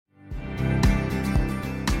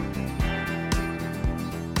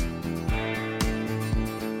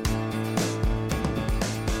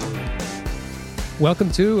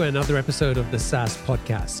Welcome to another episode of the SaaS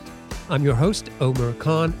podcast. I'm your host, Omar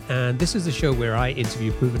Khan, and this is the show where I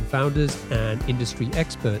interview proven founders and industry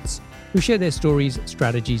experts who share their stories,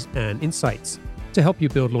 strategies, and insights to help you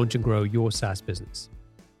build, launch, and grow your SaaS business.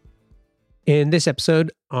 In this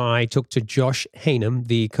episode, I talked to Josh Haynam,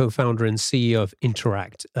 the co-founder and CEO of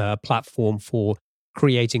Interact, a platform for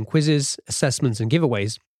creating quizzes, assessments, and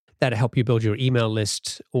giveaways that help you build your email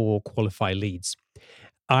list or qualify leads.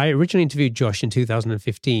 I originally interviewed Josh in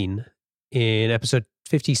 2015 in episode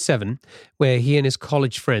 57, where he and his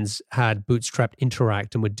college friends had bootstrapped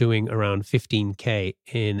Interact and were doing around $15K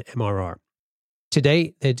in MRR.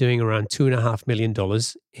 Today, they're doing around $2.5 million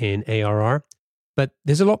in ARR, but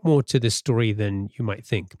there's a lot more to this story than you might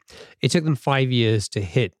think. It took them 5 years to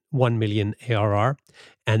hit 1 million ARR,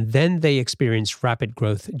 and then they experienced rapid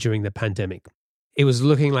growth during the pandemic. It was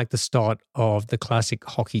looking like the start of the classic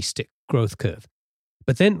hockey stick growth curve.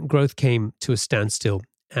 But then growth came to a standstill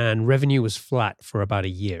and revenue was flat for about a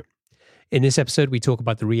year. In this episode, we talk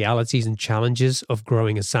about the realities and challenges of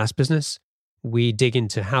growing a SaaS business. We dig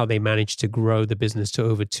into how they managed to grow the business to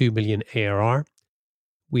over 2 million ARR.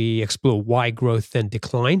 We explore why growth then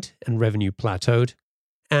declined and revenue plateaued.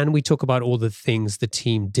 And we talk about all the things the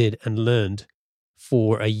team did and learned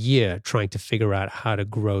for a year trying to figure out how to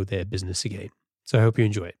grow their business again. So I hope you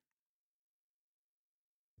enjoy it.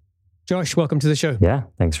 Josh, welcome to the show. Yeah,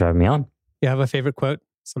 thanks for having me on. You have a favorite quote?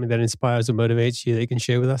 Something that inspires or motivates you that you can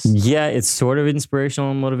share with us? Yeah, it's sort of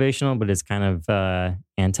inspirational and motivational, but it's kind of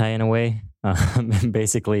anti in a way.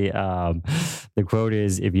 Basically, the quote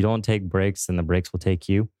is, if you don't take breaks, then the breaks will take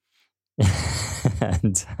you.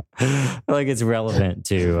 And I feel like it's relevant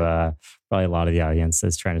to probably a lot of the audience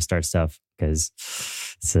that's trying to start stuff because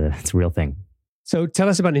it's a real thing. So tell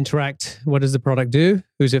us about Interact. What does the product do?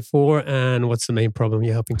 Who's it for? And what's the main problem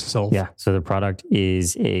you're helping to solve? Yeah, so the product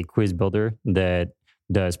is a quiz builder that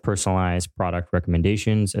does personalized product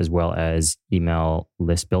recommendations as well as email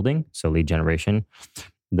list building, so lead generation.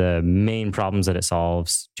 The main problems that it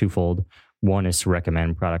solves, twofold. One is to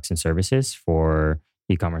recommend products and services for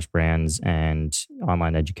e-commerce brands and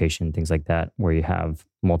online education, things like that, where you have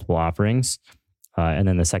multiple offerings. And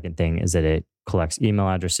then the second thing is that it collects email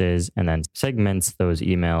addresses and then segments those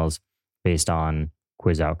emails based on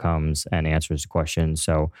quiz outcomes and answers to questions.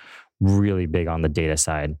 So really big on the data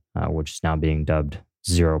side, which is now being dubbed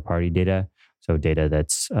zero-party data. So data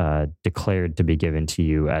that's declared to be given to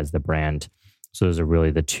you as the brand. So those are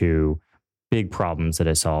really the two big problems that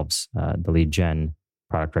it solves, the lead gen,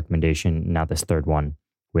 product recommendation, now this third one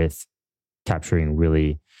with capturing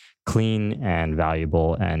really clean and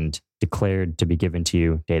valuable and declared to be given to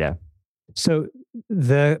you data. So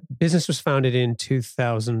the business was founded in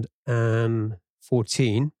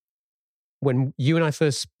 2014. When you and I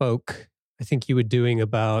first spoke, I think you were doing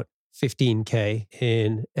about 15K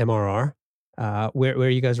in MRR. Where are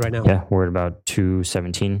you guys right now? Yeah, we're at about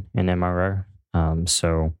 217 in MRR.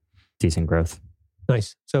 So decent growth.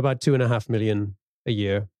 Nice. So about 2.5 million a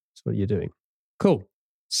year is what you're doing. Cool.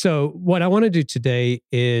 So what I want to do today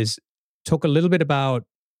is talk a little bit about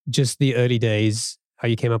just the early days, how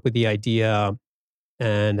you came up with the idea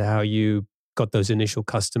and how you got those initial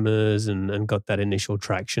customers and got that initial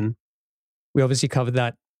traction. We obviously covered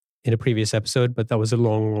that in a previous episode, but that was a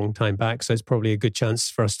long, long time back. So it's probably a good chance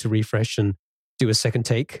for us to refresh and do a second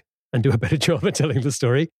take and do a better job at telling the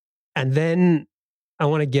story. And then I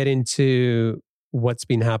want to get into what's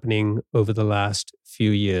been happening over the last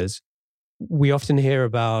few years. We often hear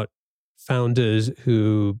about founders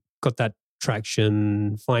who got that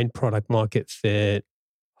traction, find product market fit,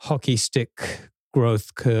 hockey stick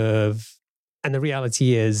growth curve. And the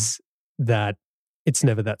reality is that it's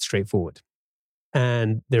never that straightforward.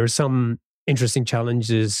 And there are some interesting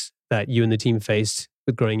challenges that you and the team faced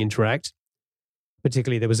with growing Interact.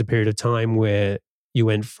 Particularly, there was a period of time where you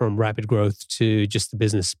went from rapid growth to just the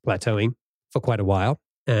business plateauing for quite a while.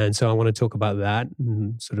 And so I want to talk about that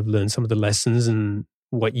and sort of learn some of the lessons and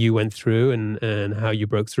what you went through and how you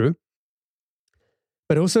broke through.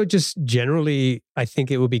 But also just generally, I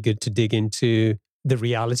think it would be good to dig into the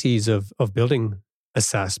realities of building a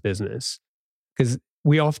SaaS business. Because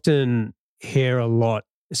we often hear a lot,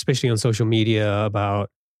 especially on social media, about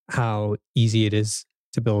how easy it is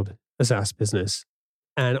to build a SaaS business.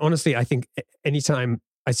 And honestly, I think anytime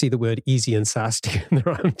I see the word easy and SaaS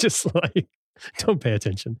together, I'm just like, don't pay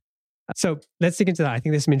attention. So let's dig into that. I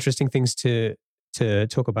think there's some interesting things to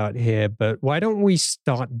talk about here. But why don't we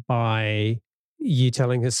start by you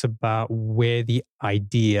telling us about where the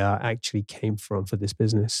idea actually came from for this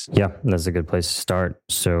business? Yeah, that's a good place to start.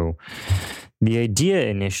 So the idea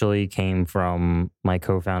initially came from my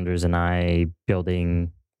co-founders and I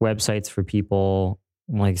building websites for people.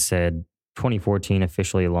 Like I said, 2014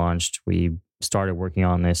 officially launched. We started working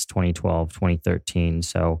on this 2012, 2013.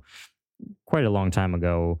 So quite a long time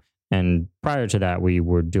ago. And prior to that, we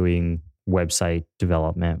were doing website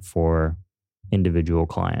development for individual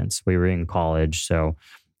clients. We were in college, so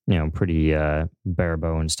pretty bare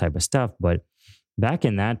bones type of stuff. But back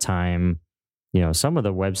in that time, some of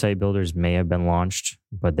the website builders may have been launched,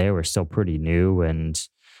 but they were still pretty new and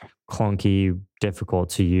clunky, difficult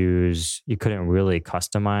to use. You couldn't really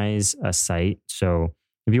customize a site. So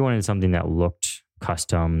if you wanted something that looked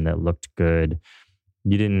custom, that looked good,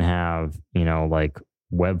 you didn't have, like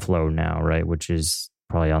Webflow now, right? Which is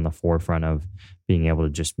probably on the forefront of being able to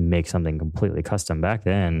just make something completely custom. Back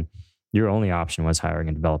then, your only option was hiring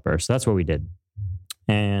a developer. So that's what we did.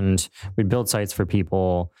 And we'd build sites for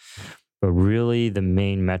people. But really, the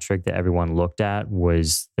main metric that everyone looked at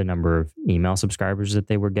was the number of email subscribers that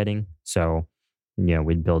they were getting. So,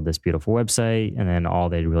 we'd build this beautiful website, and then all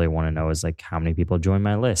they'd really want to know is like, how many people join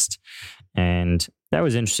my list? And that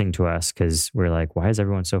was interesting to us because we're like, why is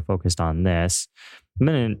everyone so focused on this? And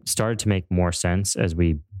then it started to make more sense as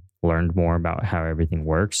we learned more about how everything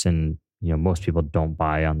works. And, most people don't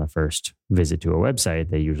buy on the first visit to a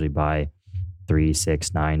website. They usually buy 3,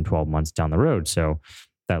 6, 9, 12 months down the road. So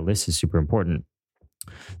that list is super important.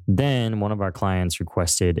 Then one of our clients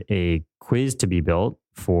requested a quiz to be built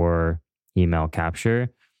for email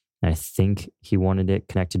capture. And I think he wanted it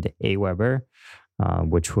connected to Aweber,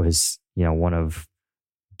 which was, one of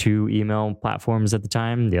 2 email platforms at the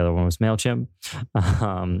time. The other one was MailChimp.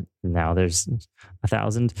 Now there's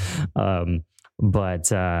 1,000.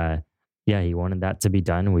 Yeah, he wanted that to be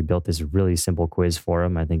done. We built this really simple quiz for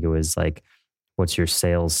him. I think it was like, what's your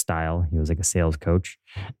sales style? He was like a sales coach.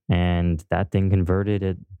 And that thing converted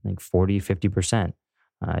at like 40, 50%,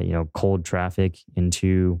 cold traffic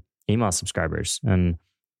into email subscribers. And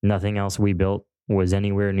nothing else we built was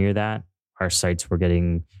anywhere near that. Our sites were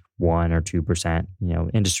getting 1 or 2%,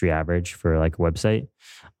 industry average for like a website.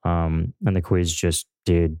 And the quiz just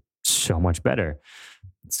did so much better.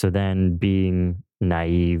 So then, being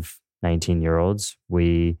naive 19-year-olds,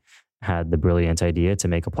 we had the brilliant idea to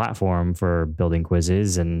make a platform for building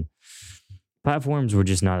quizzes, and platforms were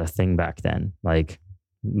just not a thing back then. Like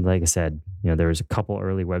I said, there was a couple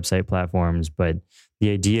early website platforms, but the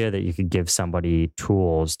idea that you could give somebody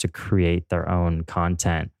tools to create their own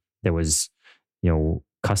content that was,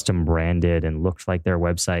 custom branded and looked like their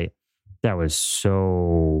website, that was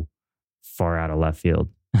so far out of left field.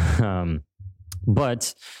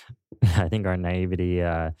 But I think our naivety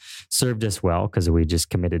served us well because we just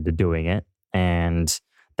committed to doing it. And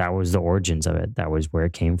that was the origins of it. That was where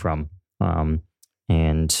it came from.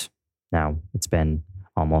 And now it's been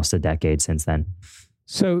almost a decade since then.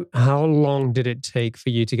 So how long did it take for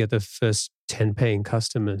you to get the first 10 paying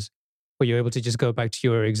customers? Were you able to just go back to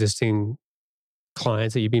your existing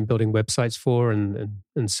clients that you've been building websites for and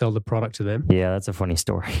sell the product to them? Yeah, that's a funny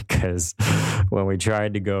story because when we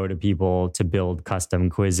tried to go to people to build custom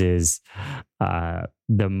quizzes,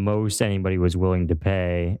 the most anybody was willing to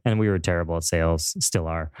pay, and we were terrible at sales, still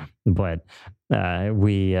are, but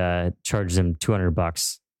we charged them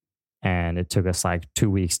 $200, and it took us like 2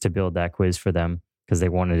 weeks to build that quiz for them because they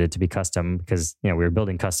wanted it to be custom because, we were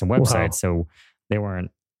building custom websites. Wow. So they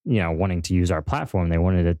weren't, wanting to use our platform. They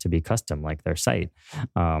wanted it to be custom, like their site.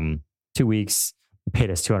 2 weeks, paid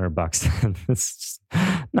us $200. It's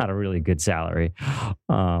not a really good salary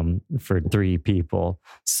for 3 people.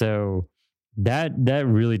 So that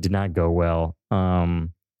really did not go well.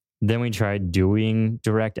 Then we tried doing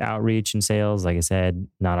direct outreach and sales. Like I said,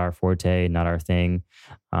 not our forte, not our thing.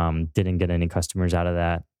 Didn't get any customers out of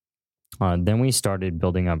that. Then we started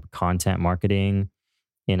building up content marketing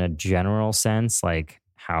in a general sense, like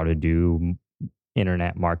how to do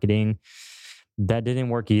internet marketing. That didn't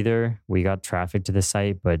work either. We got traffic to the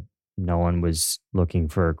site, but no one was looking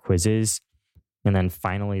for quizzes. And then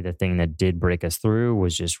finally, the thing that did break us through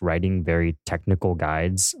was just writing very technical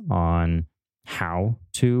guides on how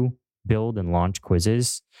to build and launch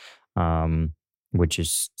quizzes, which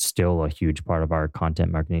is still a huge part of our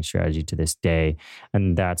content marketing strategy to this day.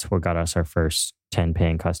 And that's what got us our first 10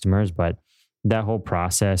 paying customers. But that whole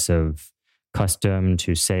process of custom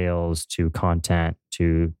to sales to content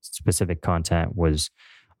to specific content was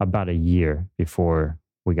about a year before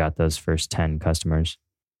we got those first 10 customers.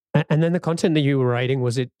 And then the content that you were writing,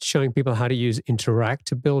 was it showing people how to use Interact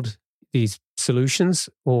to build these solutions?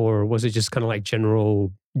 Or was it just kind of like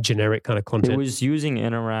generic kind of content? It was using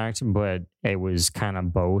Interact, but it was kind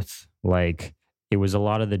of both. Like, it was a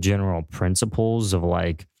lot of the general principles of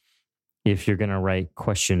like, if you're going to write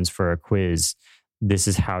questions for a quiz, this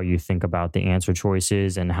is how you think about the answer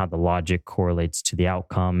choices and how the logic correlates to the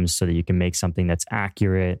outcomes so that you can make something that's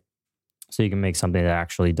accurate, so you can make something that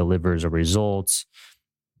actually delivers a result.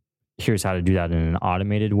 Here's how to do that in an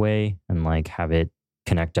automated way and like have it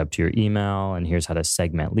connect up to your email. And here's how to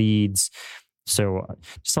segment leads. So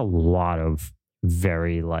just a lot of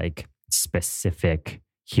very like specific,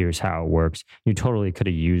 here's how it works. You totally could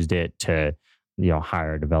have used it to,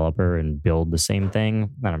 hire a developer and build the same thing.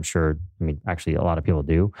 And I'm sure, actually a lot of people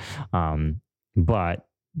do. But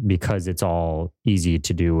because it's all easy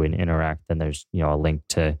to do in Interact, then there's, a link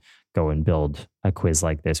to go and build a quiz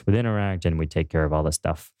like this with Interact, and we take care of all the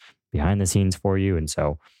stuff behind the scenes for you. And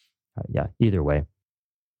so, either way.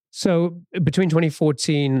 So between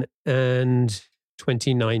 2014 and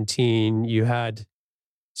 2019, you had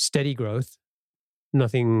steady growth,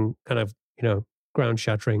 nothing kind of, ground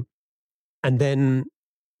shattering. And then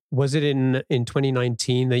was it in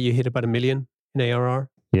 2019 that you hit about $1 million in ARR?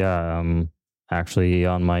 Yeah. Actually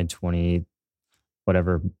on my 20,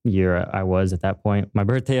 whatever year I was at that point, my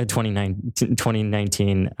birthday of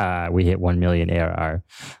 2019, we hit 1 million ARR.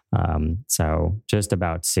 So just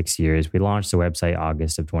about 6 years. We launched the website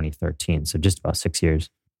August of 2013. So just about 6 years.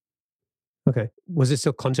 Okay. Was it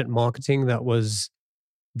still content marketing that was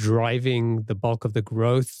driving the bulk of the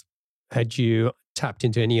growth? Had you tapped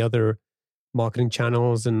into any other marketing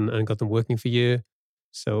channels and got them working for you?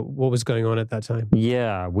 So what was going on at that time?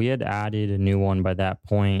 Yeah, we had added a new one by that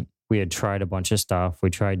point. We had tried a bunch of stuff. We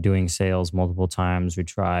tried doing sales multiple times. We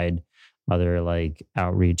tried other like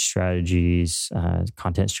outreach strategies,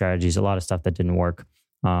 content strategies, a lot of stuff that didn't work.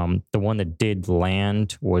 The one that did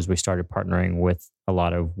land was we started partnering with a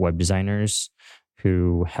lot of web designers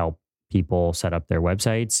who help people set up their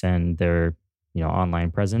websites and their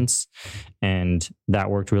online presence. And that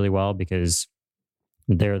worked really well because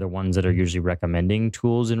they're the ones that are usually recommending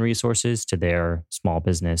tools and resources to their small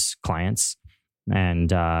business clients. And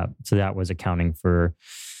so that was accounting for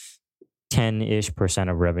 10-ish%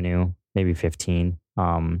 of revenue, maybe 15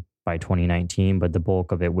 by 2019. But the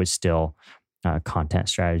bulk of it was still content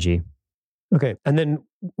strategy. Okay. And then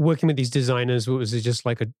working with these designers, was it just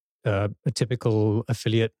like a typical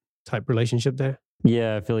affiliate type relationship there?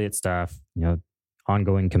 Yeah, affiliate stuff,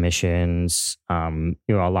 ongoing commissions. A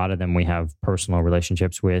lot of them we have personal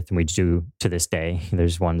relationships with, and we do to this day.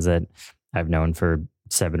 There's ones that I've known for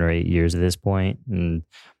 7 or 8 years at this point. And,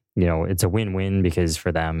 it's a win-win because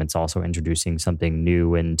for them, it's also introducing something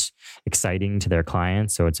new and exciting to their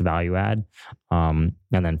clients. So it's a value add. And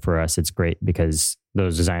then for us, it's great because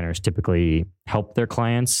those designers typically help their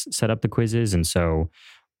clients set up the quizzes. And so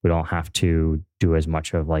we don't have to do as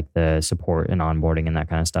much of like the support and onboarding and that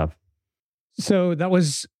kind of stuff. So that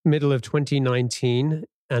was middle of 2019.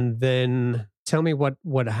 And then tell me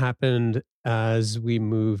what happened as we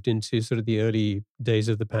moved into sort of the early days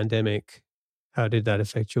of the pandemic. How did that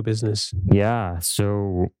affect your business? Yeah.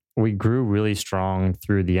 So we grew really strong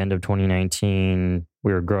through the end of 2019.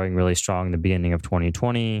 We were growing really strong in the beginning of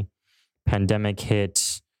 2020. Pandemic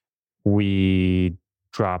hit. We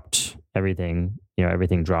dropped everything.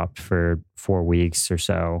 Everything dropped for 4 weeks or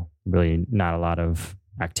so. Really not a lot of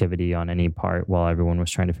activity on any part while everyone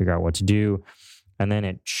was trying to figure out what to do. And then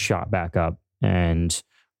it shot back up and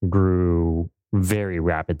grew very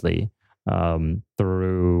rapidly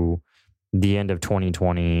through the end of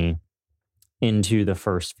 2020 into the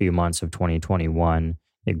first few months of 2021.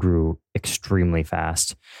 It grew extremely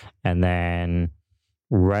fast. And then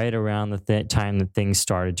right around the time that things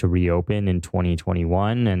started to reopen in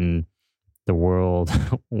 2021 and the world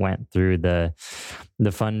went through the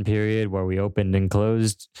fun period where we opened and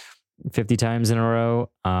closed 50 times in a row.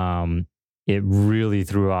 It really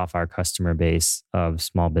threw off our customer base of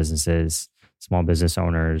small businesses, small business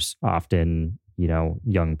owners, often,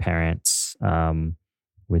 young parents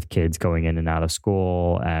with kids going in and out of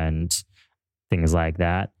school and things like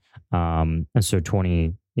that. And so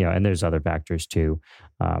and there's other factors too.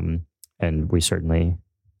 And we certainly,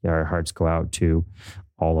 our hearts go out to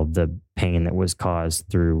all of the pain that was caused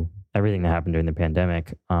through everything that happened during the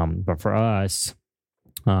pandemic. But for us,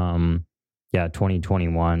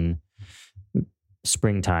 2021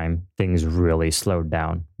 springtime, things really slowed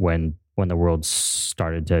down when the world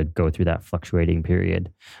started to go through that fluctuating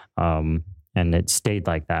period. And it stayed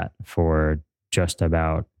like that for just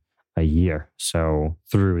about a year. So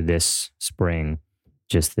through this spring,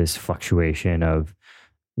 just this fluctuation of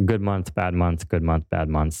good month, bad month, good month, bad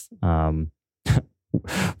month.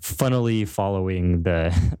 Funnily following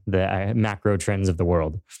the macro trends of the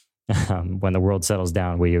world. When the world settles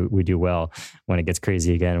down, we do well. When it gets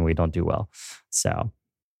crazy again, we don't do well. So,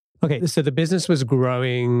 okay. So the business was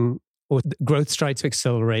growing or growth started to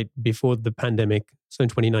accelerate before the pandemic. So in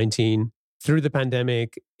 2019, through the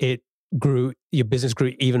pandemic, your business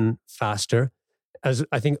grew even faster. As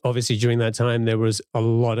I think obviously during that time, there was a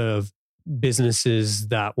lot of businesses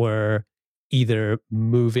that were either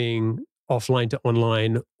moving offline to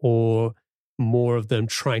online, or more of them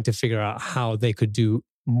trying to figure out how they could do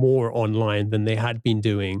more online than they had been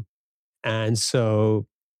doing. And so,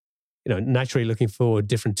 naturally looking for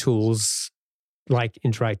different tools like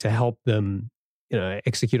Interact to help them,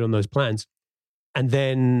 execute on those plans. And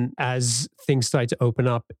then as things started to open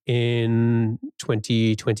up in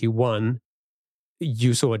 2021,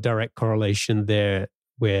 you saw a direct correlation there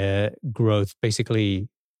where growth basically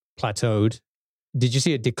plateaued. Did you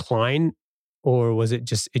see a decline, or was it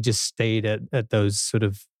just stayed at those sort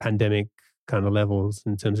of pandemic kind of levels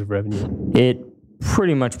in terms of revenue? It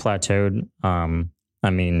pretty much plateaued. I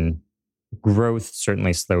mean, growth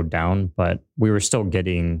certainly slowed down, but we were still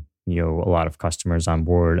getting, a lot of customers on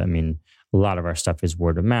board. I mean, a lot of our stuff is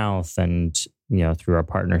word of mouth and, through our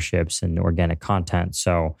partnerships and organic content.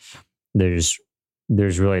 So there's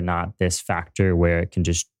really not this factor where it can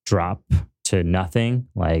just drop to nothing.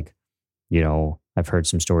 Like, I've heard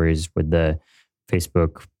some stories with the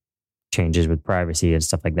Facebook changes with privacy and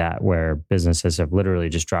stuff like that, where businesses have literally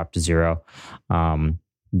just dropped to zero.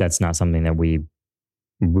 That's not something that we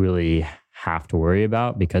really have to worry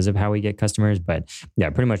about because of how we get customers. But yeah,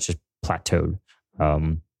 pretty much just plateaued.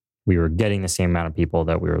 We were getting the same amount of people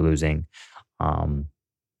that we were losing. And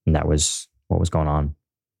that was what was going on.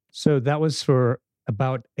 So that was for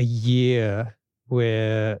about a year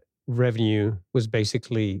where revenue was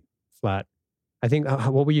basically flat. I think,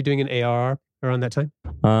 what were you doing in ARR around that time?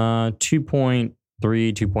 2.3,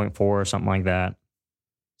 2.4, something like that.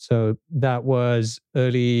 So that was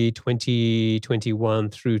early 2021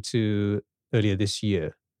 through to earlier this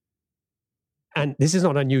year. And this is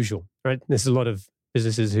not unusual, right? There's a lot of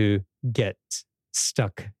businesses who get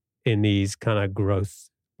stuck in these kind of growth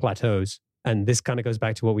plateaus. And this kind of goes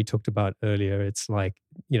back to what we talked about earlier. It's like,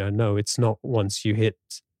 no, it's not once you hit,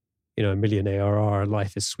 1 million ARR,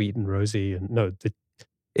 life is sweet and rosy. And no,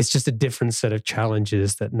 it's just a different set of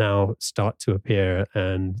challenges that now start to appear,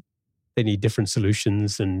 and they need different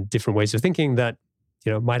solutions and different ways of thinking that,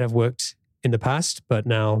 might have worked in the past, but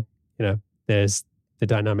now, there's the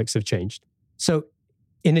dynamics have changed. So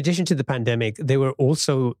in addition to the pandemic, there were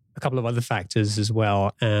also a couple of other factors as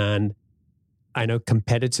well. And I know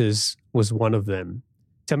competitors was one of them.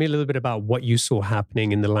 Tell me a little bit about what you saw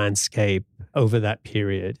happening in the landscape over that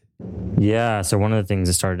period. Yeah. So one of the things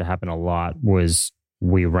that started to happen a lot was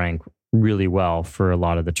we rank really well for a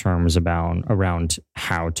lot of the terms around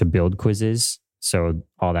how to build quizzes. So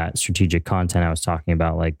all that strategic content I was talking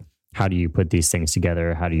about, like how do you put these things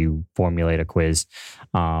together? How do you formulate a quiz?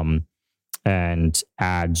 And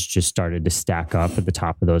ads just started to stack up at the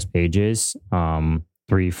top of those pages,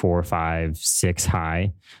 3, 4, 5, 6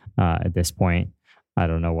 high at this point. I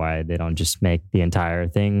don't know why they don't just make the entire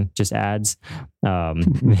thing just ads,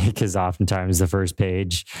 because oftentimes the first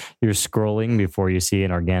page you're scrolling before you see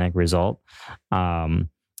an organic result. And,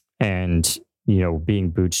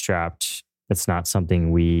 being bootstrapped, that's not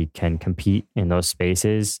something we can compete in those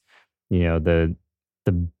spaces. The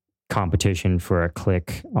competition for a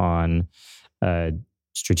click on a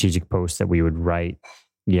strategic post that we would write,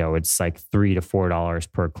 it's like $3 to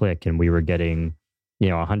 $4 per click. And we were getting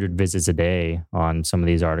 100 visits a day on some of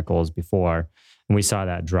these articles before. And we saw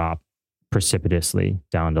that drop precipitously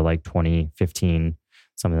down to like 20, 15,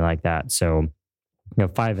 something like that. So,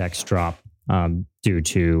 5x drop due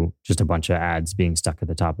to just a bunch of ads being stuck at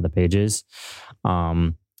the top of the pages.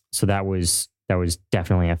 So that was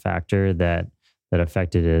definitely a factor that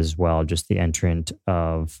affected it as well. Just the entrant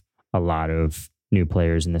of a lot of new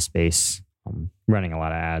players in the space, running a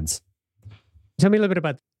lot of ads. Tell me a little bit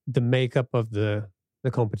about the makeup of the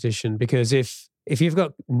competition, because if you've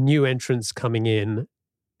got new entrants coming in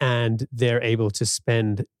and they're able to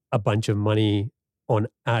spend a bunch of money on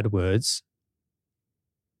AdWords,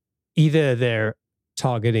 either they're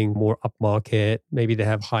targeting more upmarket, maybe they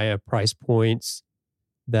have higher price points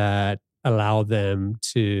that allow them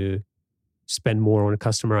to spend more on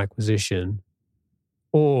customer acquisition,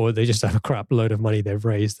 or they just have a crap load of money they've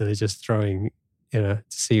raised and they're just throwing, to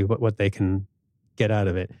see what they can get out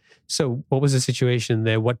of it. So what was the situation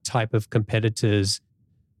there? What type of competitors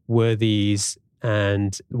were these?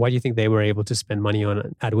 And why do you think they were able to spend money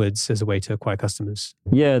on AdWords as a way to acquire customers?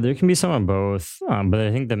 Yeah, there can be some of both. But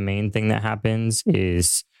I think the main thing that happens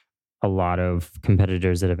is a lot of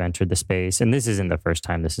competitors that have entered the space. And this isn't the first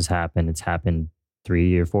time this has happened. It's happened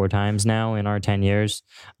 3 or 4 times now in our 10 years.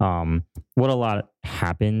 What a lot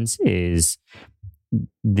happens is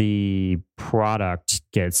the product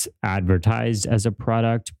gets advertised as a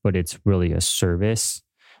product, but it's really a service.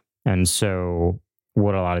 And so,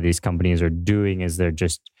 what a lot of these companies are doing is they're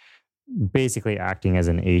just basically acting as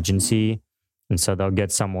an agency. And so, they'll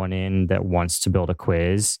get someone in that wants to build a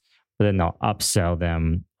quiz, but then they'll upsell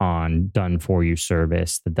them on done for you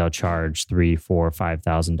service that they'll charge $3, $4,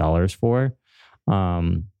 $5,000 for.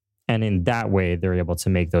 And in that way, they're able to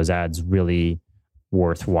make those ads really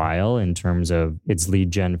worthwhile in terms of its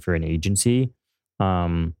lead gen for an agency.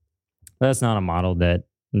 That's not a model that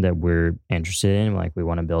we're interested in. Like, we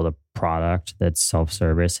want to build a product that's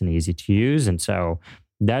self-service and easy to use. And so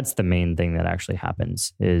that's the main thing that actually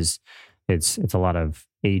happens is it's a lot of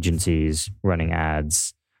agencies running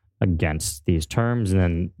ads against these terms. And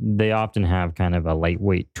then they often have kind of a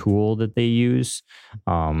lightweight tool that they use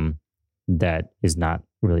that is not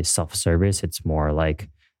really self-service. It's more like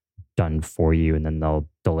done for you, and then they'll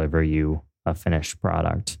deliver you a finished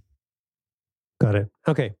product. Got it.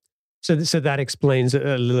 Okay. So that explains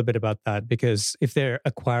a little bit about that, because if they're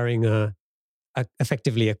acquiring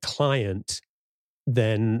effectively a client,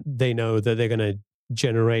 then they know that they're going to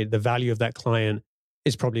generate the value of that client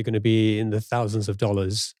is probably going to be in the thousands of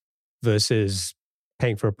dollars versus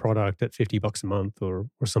paying for a product at $50 a month or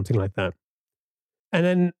something like that. And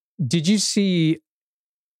then did you see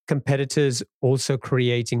competitors also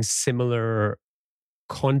creating similar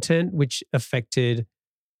content which affected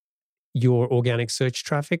your organic search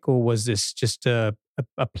traffic, or was this just a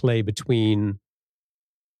play between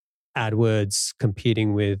AdWords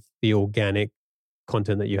competing with the organic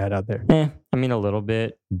content that you had out there? I mean, a little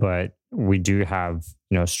bit, but we do have,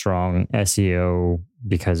 strong SEO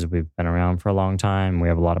because we've been around for a long time. We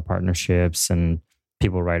have a lot of partnerships and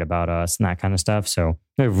people write about us and that kind of stuff. So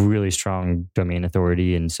we have really strong domain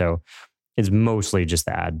authority. And so it's mostly just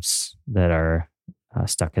the ads that are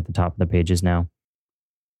stuck at the top of the pages now.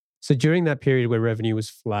 So during that period where revenue was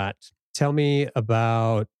flat, tell me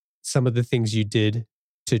about some of the things you did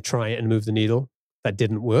to try and move the needle that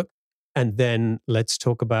didn't work. And then let's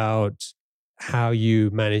talk about how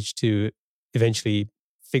you managed to eventually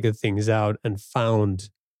figure things out and found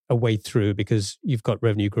a way through, because you've got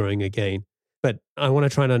revenue growing again. But I want to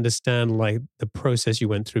try and understand like the process you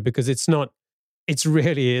went through, because it's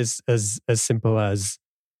really as simple as,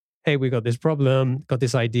 hey, we got this problem, got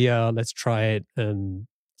this idea, let's try it. And,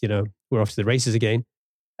 we're off to the races again.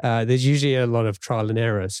 There's usually a lot of trial and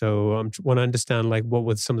error. So I want to understand like what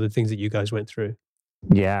were some of the things that you guys went through?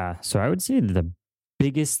 Yeah. So I would say the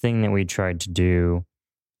biggest thing that we tried to do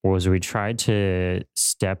was we tried to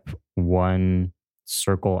step one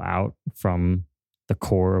circle out from the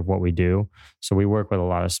core of what we do. So we work with a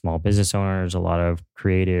lot of small business owners, a lot of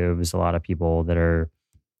creatives, a lot of people that are,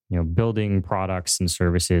 building products and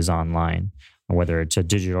services online, whether it's a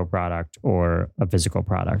digital product or a physical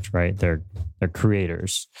product, right? They're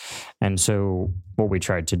creators. And so what we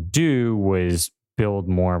tried to do was build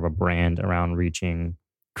more of a brand around reaching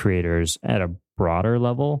creators at a broader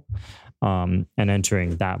level and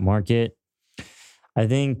entering that market. I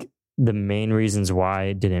think the main reasons why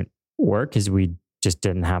it didn't work is we just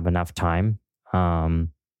didn't have enough time.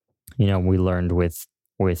 We learned with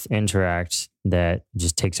Interact that it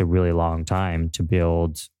just takes a really long time to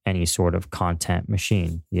build any sort of content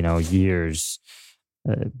machine, years,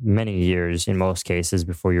 many years in most cases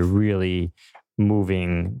before you're really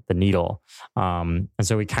moving the needle. And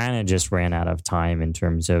so we kind of just ran out of time in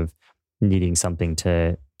terms of needing something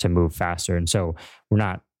to move faster. And so we're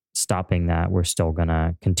not stopping that. We're still going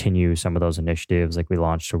to continue some of those initiatives. Like we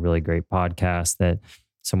launched a really great podcast that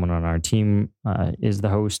someone on our team is the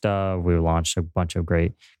host of. We launched a bunch of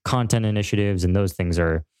great content initiatives, and those things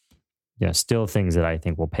are still things that I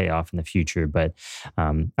think will pay off in the future. But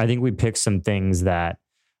I think we picked some things that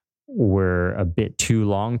were a bit too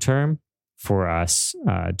long-term for us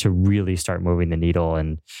to really start moving the needle.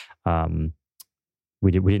 And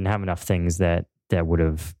we didn't have enough things that would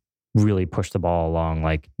have really pushed the ball along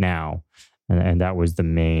like now. And that was the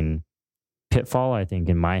main pitfall, I think,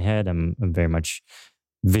 in my head. I'm very much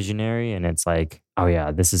visionary, and it's like, oh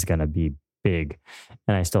yeah, this is going to be big.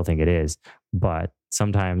 And I still think it is. But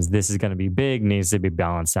sometimes this is going to be big needs to be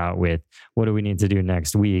balanced out with what do we need to do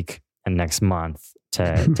next week and next month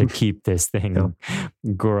to keep this thing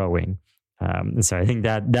growing. So I think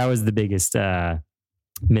that was the biggest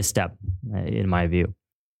misstep in my view.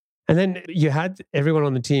 And then you had everyone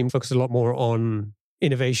on the team focus a lot more on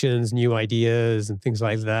innovations, new ideas, and things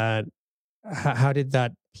like that. How did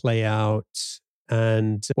that play out?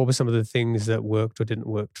 And what were some of the things that worked or didn't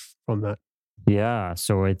work from that? Yeah,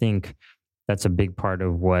 so I think that's a big part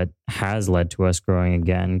of what has led to us growing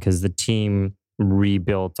again, because the team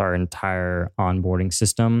rebuilt our entire onboarding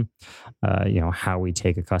system. How we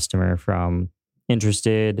take a customer from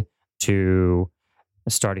interested to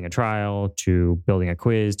starting a trial to building a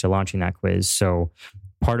quiz to launching that quiz. So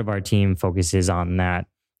part of our team focuses on that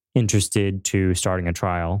interested to starting a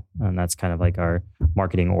trial. And that's kind of like our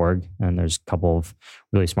marketing org. And there's a couple of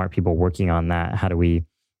really smart people working on that. How do we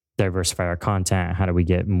diversify our content? How do we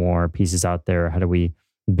get more pieces out there? How do we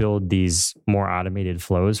build these more automated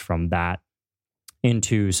flows from that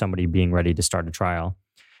into somebody being ready to start a trial?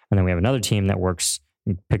 And then we have another team that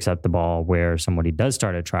picks up the ball where somebody does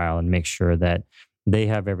start a trial and makes sure that they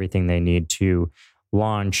have everything they need to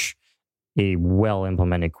launch a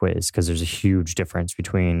well-implemented quiz, because there's a huge difference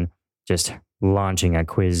between just launching a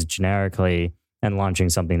quiz generically and launching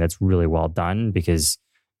something that's really well done, because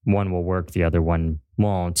one will work, the other one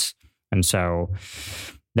won't. And so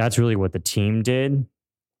that's really what the team did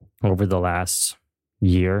over the last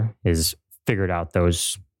year, is figured out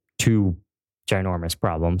those two ginormous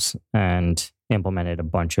problems and implemented a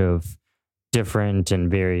bunch of different and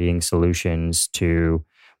varying solutions to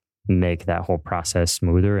make that whole process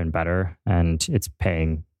smoother and better. And it's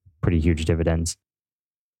paying pretty huge dividends.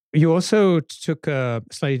 You also took a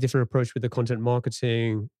slightly different approach with the content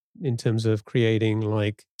marketing in terms of creating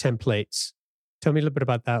like templates. Tell me a little bit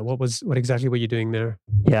about that. What exactly were you doing there?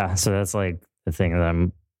 Yeah, so that's like the thing that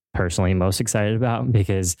I'm personally most excited about,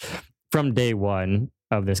 because from day one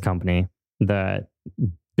of this company, the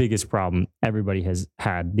biggest problem everybody has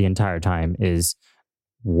had the entire time is,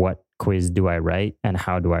 what quiz do I write and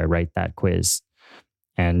how do I write that quiz?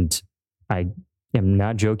 And I am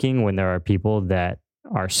not joking when there are people that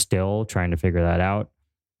are still trying to figure that out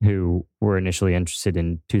who were initially interested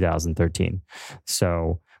in 2013.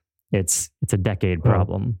 So it's a decade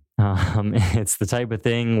problem. It's the type of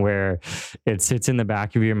thing where it sits in the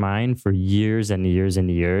back of your mind for years and years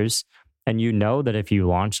and years. And you know that if you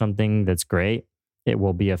launch something that's great, it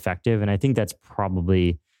will be effective. And I think that's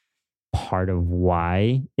probably part of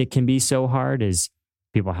why it can be so hard, is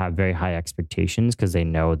people have very high expectations because they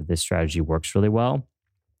know that this strategy works really well.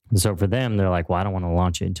 And so for them, they're like, well, I don't want to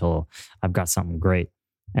launch it until I've got something great.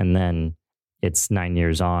 And then it's 9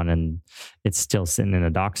 years on and it's still sitting in a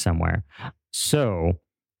dock somewhere. So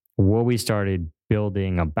what we started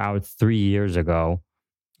building about 3 years ago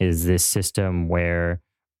is this system where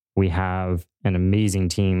we have an amazing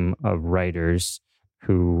team of writers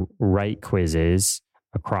who write quizzes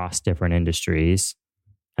across different industries.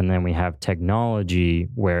 And then we have technology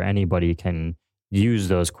where anybody can use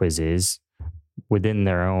those quizzes within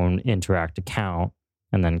their own Interact account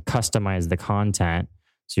and then customize the content.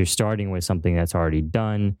 So you're starting with something that's already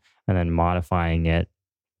done and then modifying it.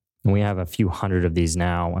 And we have a few hundred of these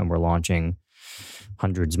now, and we're launching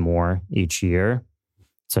hundreds more each year.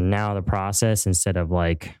 So now the process, instead of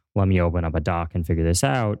like, let me open up a doc and figure this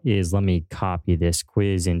out, is let me copy this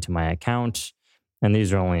quiz into my account. And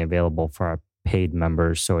these are only available for our paid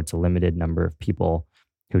members. So it's a limited number of people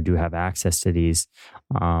who do have access to these.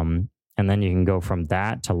 And then you can go from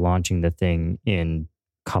that to launching the thing in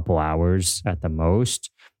a couple hours at the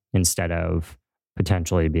most, instead of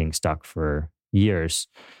potentially being stuck for years.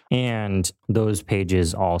 And those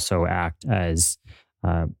pages also act as,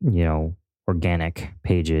 organic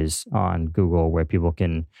pages on Google where people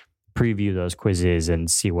can preview those quizzes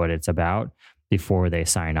and see what it's about before they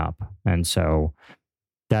sign up. And so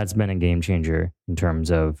that's been a game changer in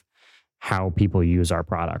terms of how people use our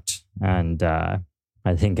product. And I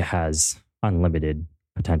think it has unlimited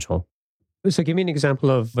potential. So give me an example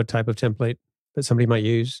of a type of template that somebody might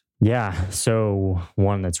use. Yeah. So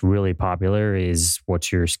one that's really popular is,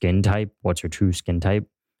 what's your skin type? What's your true skin type?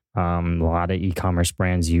 A lot of e-commerce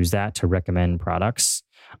brands use that to recommend products.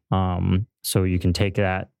 So you can take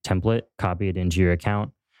that template, copy it into your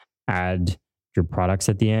account, add your products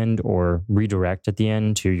at the end, or redirect at the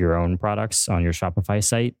end to your own products on your Shopify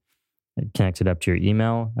site, connect it up to your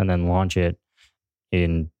email, and then launch it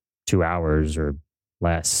in 2 hours or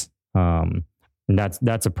less. And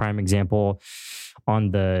that's a prime example.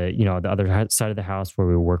 On the other side of the house, where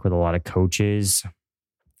we work with a lot of coaches,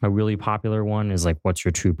 a really popular one is like, what's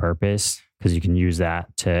your true purpose? Because you can use that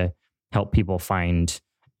to help people find,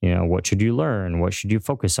 what should you learn? What should you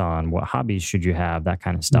focus on? What hobbies should you have? That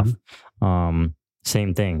kind of stuff. Mm-hmm.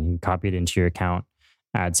 Same thing. You copy it into your account,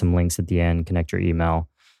 add some links at the end, connect your email,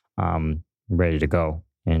 ready to go.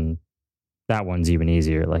 And that one's even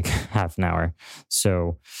easier, like half an hour.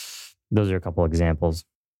 So those are a couple examples.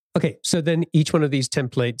 Okay. So then each one of these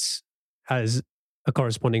templates has a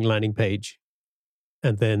corresponding landing page.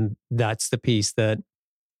 And then that's the piece that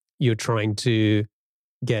you're trying to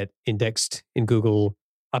get indexed in Google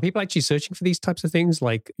Are people actually searching for these types of things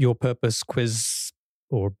like your purpose quiz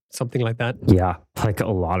or something like that? Yeah, like a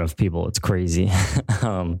lot of people. It's crazy.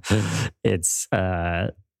 It's,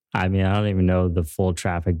 I mean, I don't even know the full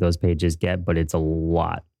traffic those pages get, but it's a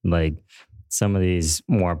lot. Like some of these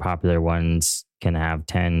more popular ones can have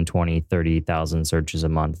 10, 20, 30,000 searches a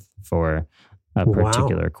month for a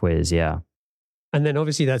particular quiz. Yeah. And then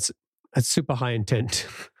obviously that's super high intent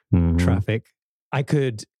Mhm. traffic. I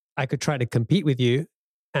could try to compete with you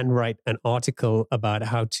and write an article about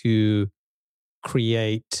how to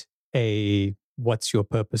create a what's your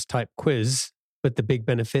purpose type quiz. But the big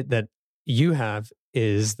benefit that you have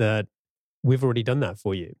is that we've already done that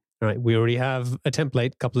for you, right? We already have a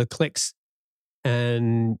template, couple of clicks,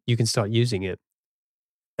 and you can start using it.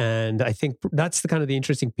 And I think that's the kind of the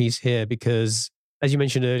interesting piece here, because as you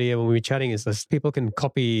mentioned earlier when we were chatting, is this people can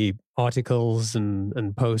copy articles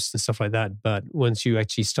and posts and stuff like that. But once you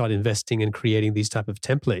actually start investing and creating these type of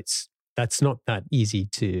templates, that's not that easy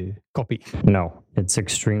to copy. No, it's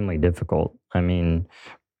extremely difficult. I mean,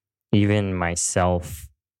 even myself,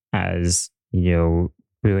 as you know,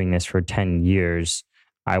 doing this for 10 years,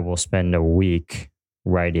 I will spend a week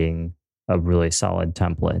writing a really solid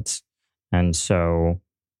template. And so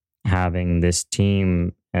having this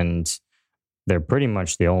team, and they're pretty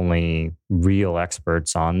much the only real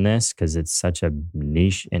experts on this because it's such a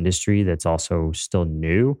niche industry that's also still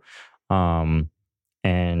new.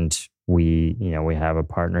 And we have a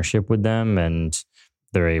partnership with them, and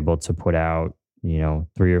they're able to put out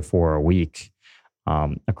 3 or 4 a week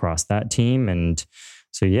across that team. And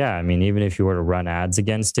so yeah, I mean, even if you were to run ads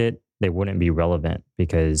against it, they wouldn't be relevant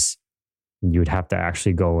because you would have to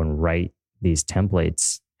actually go and write these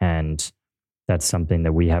templates. And that's something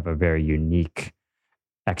that we have a very unique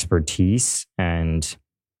expertise, and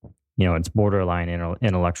it's borderline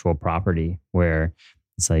intellectual property, where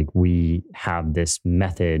it's like we have this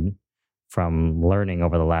method from learning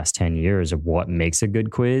over the last 10 years of what makes a good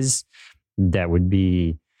quiz that would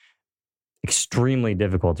be extremely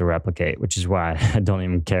difficult to replicate, which is why I don't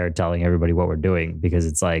even care telling everybody what we're doing, because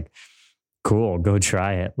it's like, cool, go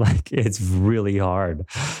try it. Like it's really hard.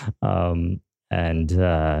 And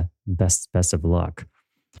best of luck.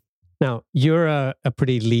 Now, you're a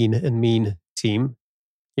pretty lean and mean team.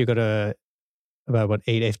 You've got about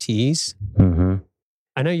 8 FTEs. Mm-hmm.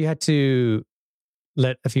 I know you had to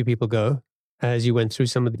let a few people go as you went through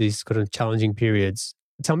some of these kind of challenging periods.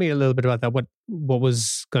 Tell me a little bit about that. What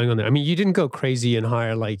was going on there? I mean, you didn't go crazy and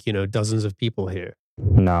hire dozens of people here.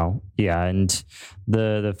 No, yeah, and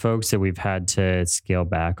the folks that we've had to scale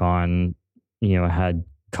back on, had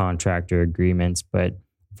contractor agreements, but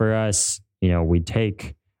for us, we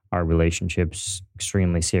take our relationships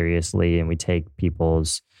extremely seriously, and we take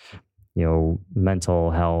people's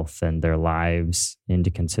mental health and their lives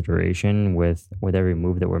into consideration with every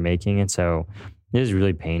move that we're making. And so it is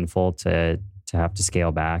really painful to have to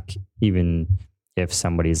scale back, even if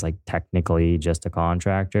somebody's like technically just a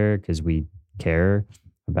contractor, because we care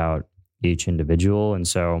about each individual. And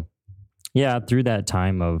so yeah, through that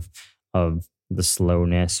time of the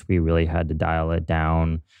slowness, we really had to dial it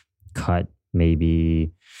down, cut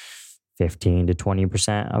maybe 15 to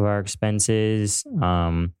 20% of our expenses.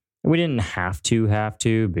 We didn't have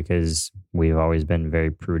to because we've always been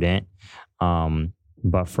very prudent.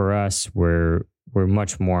 But for us, we're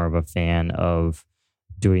much more of a fan of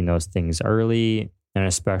doing those things early, and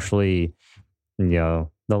especially,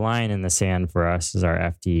 the line in the sand for us is our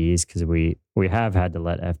FTEs, because we have had to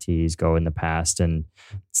let FTEs go in the past, and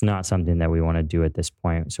it's not something that we want to do at this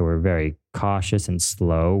point. So we're very cautious and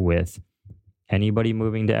slow with anybody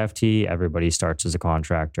moving to FT. Everybody starts as a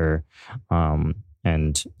contractor.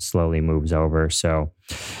 And slowly moves over. So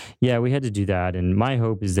yeah, we had to do that. And my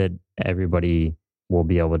hope is that everybody will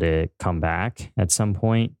be able to come back at some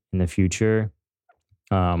point in the future.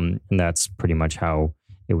 And that's pretty much how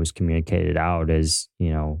it was communicated out, as,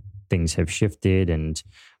 things have shifted and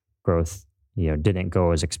growth, didn't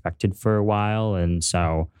go as expected for a while. And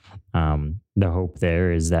so the hope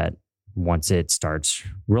there is that once it starts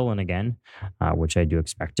rolling again, which I do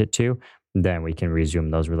expect it to, then we can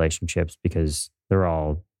resume those relationships, because they're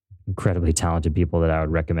all incredibly talented people that I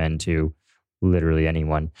would recommend to literally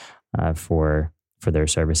anyone for their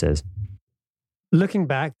services. Looking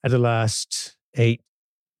back at the last 8-9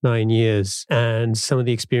 years and some of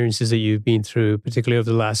the experiences that you've been through, particularly over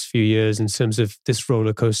the last few years, in terms of this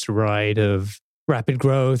roller coaster ride of rapid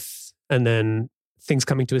growth and then things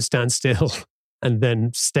coming to a standstill and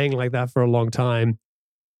then staying like that for a long time,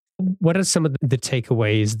 what are some of the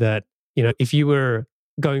takeaways that, if you were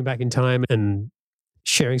going back in time and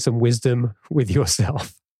sharing some wisdom with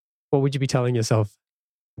yourself, what would you be telling yourself?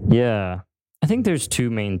 Yeah. I think there's two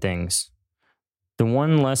main things. The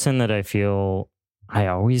one lesson that I feel I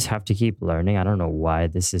always have to keep learning, I don't know why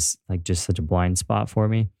this is like just such a blind spot for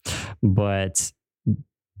me, but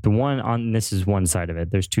this is one side of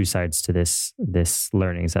it. There's two sides to this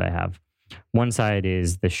learnings that I have. One side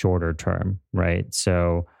is the shorter term, right?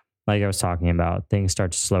 So like I was talking about, things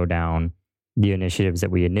start to slow down. The initiatives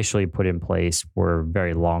that we initially put in place were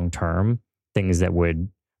very long term, things that would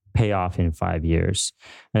pay off in 5 years.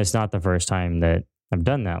 And it's not the first time that I've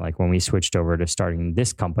done that. Like when we switched over to starting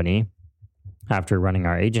this company, after running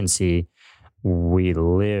our agency, we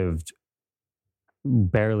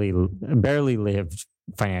barely lived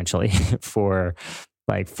financially for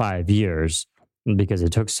like 5 years because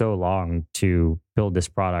it took so long to build this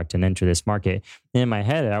product and enter this market. And in my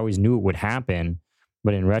head, I always knew it would happen.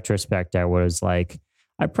 But in retrospect, I was like,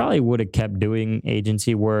 I probably would have kept doing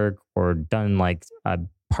agency work or done like a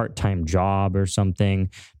part-time job or something,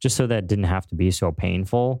 just so that it didn't have to be so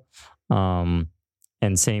painful. And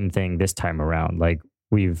same thing this time around. Like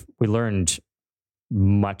we learned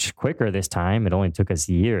much quicker this time. It only took us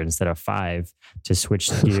a year instead of 5 to switch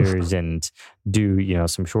gears and do,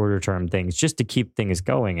 some shorter term things just to keep things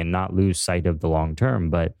going and not lose sight of the long term.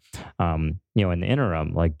 But, in the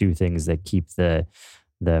interim, like do things that keep the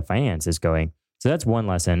finances going. So that's one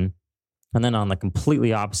lesson. And then on the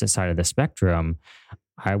completely opposite side of the spectrum,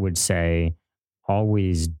 I would say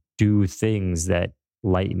always do things that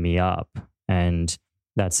light me up. And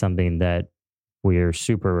that's something that we're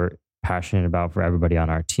super passionate about for everybody on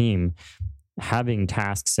our team. Having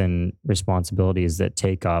tasks and responsibilities that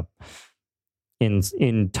take up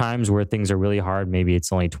in times where things are really hard, maybe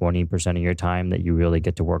it's only 20% of your time that you really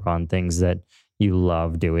get to work on things that you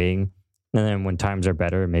love doing. And then when times are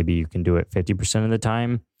better, maybe you can do it 50% of the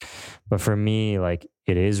time. But for me, like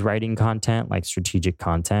it is writing content, like strategic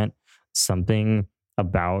content, something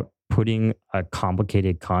about putting a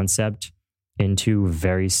complicated concept into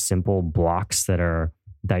very simple blocks that are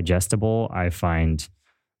digestible, I find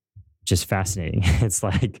just fascinating. It's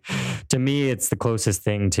like, to me, it's the closest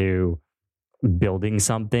thing to building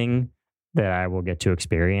something that I will get to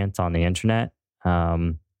experience on the internet.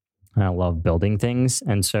 And I love building things.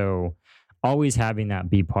 And so always having that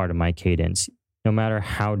be part of my cadence, no matter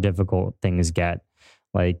how difficult things get,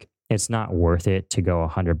 like it's not worth it to go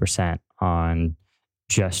 100% on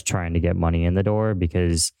just trying to get money in the door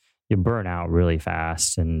because you burn out really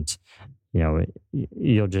fast and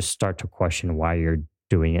you'll just start to question why you're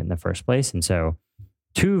doing it in the first place. And so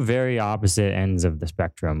two very opposite ends of the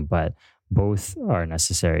spectrum, but both are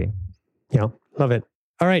necessary. Yeah, love it.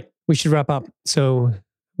 All right, we should wrap up. So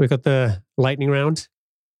we've got the lightning round.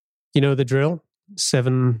 You know the drill.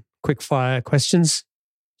 7 quick fire questions.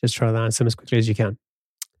 Just try to answer them as quickly as you can.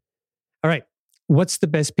 All right. What's the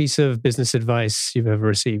best piece of business advice you've ever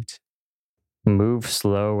received? Move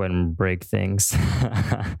slow and break things.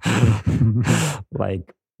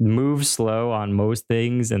 Like move slow on most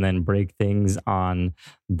things and then break things on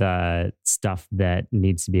the stuff that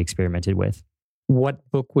needs to be experimented with. What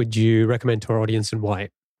book would you recommend to our audience and why?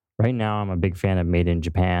 Right now, I'm a big fan of Made in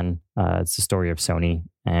Japan. It's the story of Sony.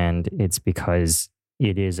 And it's because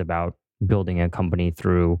it is about building a company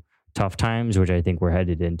through tough times, which I think we're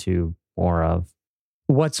headed into more of.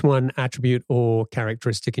 What's one attribute or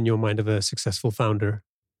characteristic in your mind of a successful founder?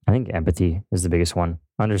 I think empathy is the biggest one.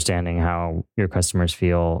 Understanding how your customers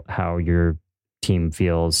feel, how your team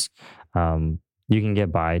feels. You can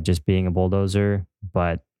get by just being a bulldozer,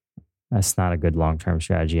 but that's not a good long-term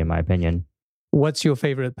strategy, in my opinion. What's your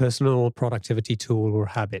favorite personal productivity tool or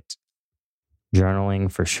habit?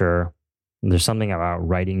 Journaling for sure. There's something about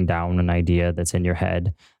writing down an idea that's in your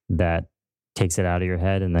head that takes it out of your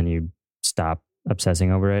head and then you stop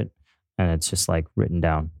obsessing over it and it's just like written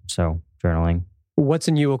down. So journaling. What's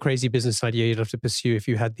a new or crazy business idea you'd love to pursue if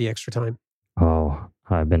you had the extra time? Oh,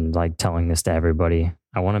 I've been like telling this to everybody.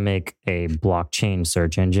 I want to make a blockchain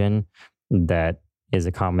search engine that is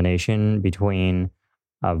a combination between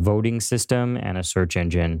a voting system and a search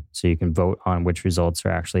engine. So you can vote on which results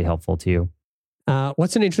are actually helpful to you.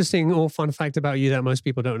 What's an interesting or fun fact about you that most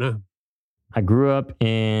people don't know? I grew up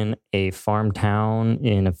in a farm town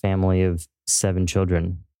in a family of 7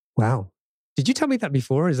 children. Wow. Did you tell me that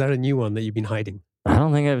before? Or is that a new one that you've been hiding? I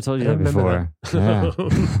don't think I've told you that before.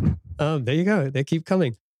 That. Yeah. There you go. They keep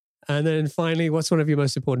coming. And then finally, what's one of your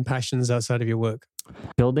most important passions outside of your work?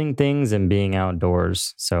 Building things and being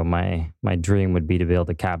outdoors. So my dream would be to build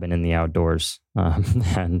a cabin in the outdoors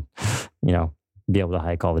and, be able to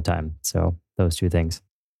hike all the time. So those 2 things.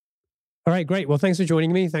 All right, great. Well, thanks for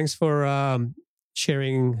joining me. Thanks for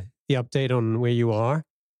sharing the update on where you are.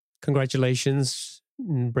 Congratulations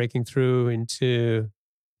on breaking through into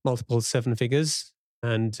multiple seven figures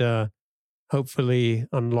and hopefully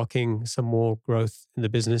unlocking some more growth in the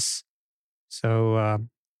business. So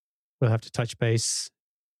we'll have to touch base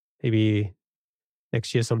maybe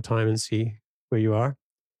next year sometime and see where you are.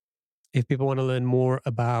 If people want to learn more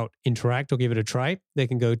about Interact or give it a try, they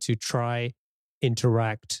can go to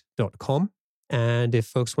tryinteract.com. And if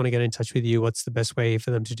folks want to get in touch with you, what's the best way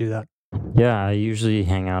for them to do that? Yeah, I usually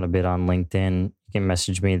hang out a bit on LinkedIn. You can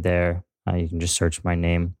message me there. You can just search my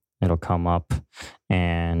name. It'll come up.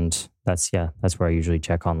 And that's where I usually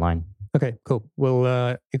check online. Okay, cool.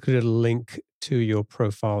 We'll include a link to your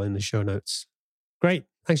profile in the show notes. Great.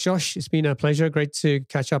 Thanks, Josh. It's been a pleasure. Great to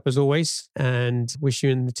catch up as always, and wish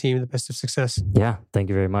you and the team the best of success. Yeah, thank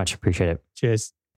you very much. Appreciate it. Cheers.